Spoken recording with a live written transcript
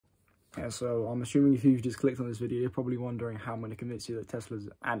Yeah, so I'm assuming if you've just clicked on this video, you're probably wondering how I'm going to convince you that Teslas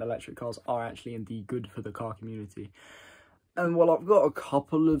and electric cars are actually indeed good for the car community. And well, I've got a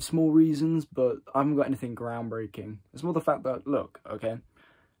couple of small reasons, but I haven't got anything groundbreaking. It's more the fact that, look, okay,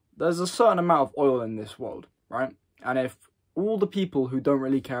 there's a certain amount of oil in this world, right? And if all the people who don't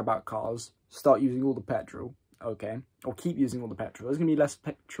really care about cars start using all the petrol, okay, or keep using all the petrol, there's going to be less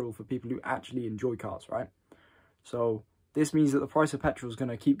petrol for people who actually enjoy cars, right? So this means that the price of petrol is going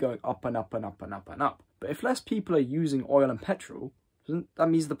to keep going up and up and up and up and up. But if less people are using oil and petrol, that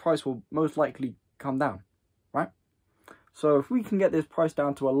means the price will most likely come down, right? So if we can get this price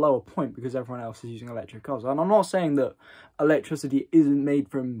down to a lower point because everyone else is using electric cars, and I'm not saying that electricity isn't made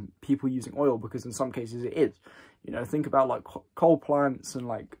from people using oil, because in some cases it is. You know, think about like coal plants and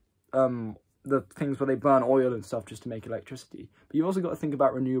like the things where they burn oil and stuff just to make electricity. But you've also got to think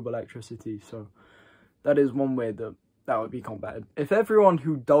about renewable electricity. So that is one way that would be combated. If everyone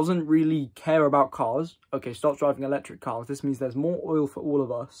who doesn't really care about cars, okay, starts driving electric cars, this means there's more oil for all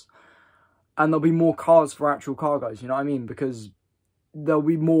of us. And there'll be more cars for actual car guys, you know what I mean? Because there'll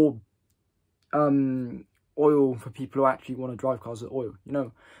be more oil for people who actually want to drive cars with oil, you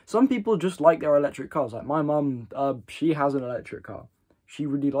know? Some people just like their electric cars. Like my mum, she has an electric car. She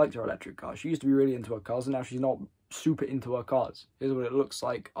really likes her electric car. She used to be really into her cars, and now she's not super into her cars. Here's what it looks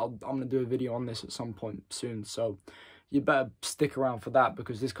like. I'm going to do a video on this at some point soon, so you better stick around for that,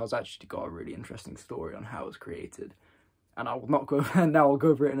 because this car's actually got a really interesting story on how it was created. And I will not go now, I'll go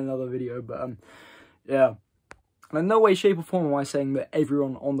over it in another video, but yeah. And in no way, shape or form am I saying that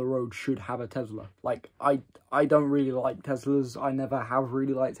everyone on the road should have a Tesla. Like, I don't really like Teslas. I never have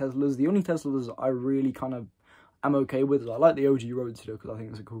really liked Teslas. The only Teslas I really kind of am okay with is I like the OG Roadster because I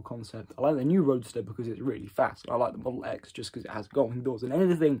think it's a cool concept. I like the new Roadster because it's really fast. I like the Model X just because it has gullwing doors. And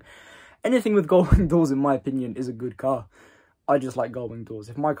anything with gullwing doors, in my opinion, is a good car. I just like gullwing doors.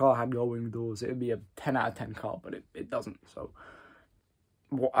 If my car had gullwing doors, it would be a 10 out of 10 car, but it doesn't, so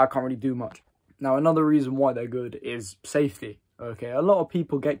I can't really do much. Now, another reason why they're good is safety, okay? A lot of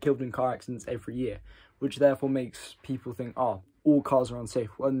people get killed in car accidents every year, which therefore makes people think, oh, all cars are unsafe,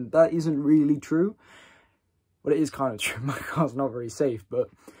 when that isn't really true. Well, it is kind of true. My car's not very safe, but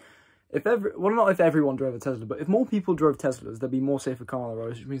not if everyone drove a Tesla, but if more people drove Teslas, there'd be more safer cars on the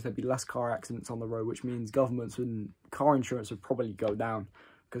roads, which means there'd be less car accidents on the road, which means governments and car insurance would probably go down.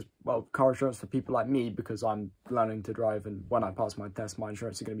 Because, well, car insurance for people like me, because I'm learning to drive, and when I pass my test, my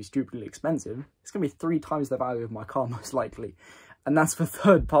insurance is going to be stupidly expensive. It's going to be 3 times the value of my car, most likely. And that's for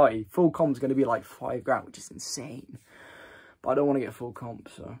third party. Full comp's going to be like 5 grand, which is insane. But I don't want to get full comp,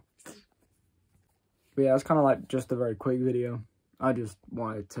 so. But yeah, it's kind of like just a very quick video. I just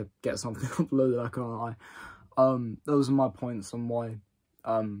wanted to get something uploaded, I can't lie. Those are my points on why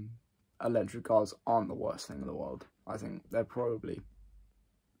electric cars aren't the worst thing in the world. I think they're probably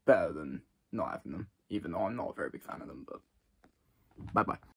better than not having them, even though I'm not a very big fan of them, but bye-bye.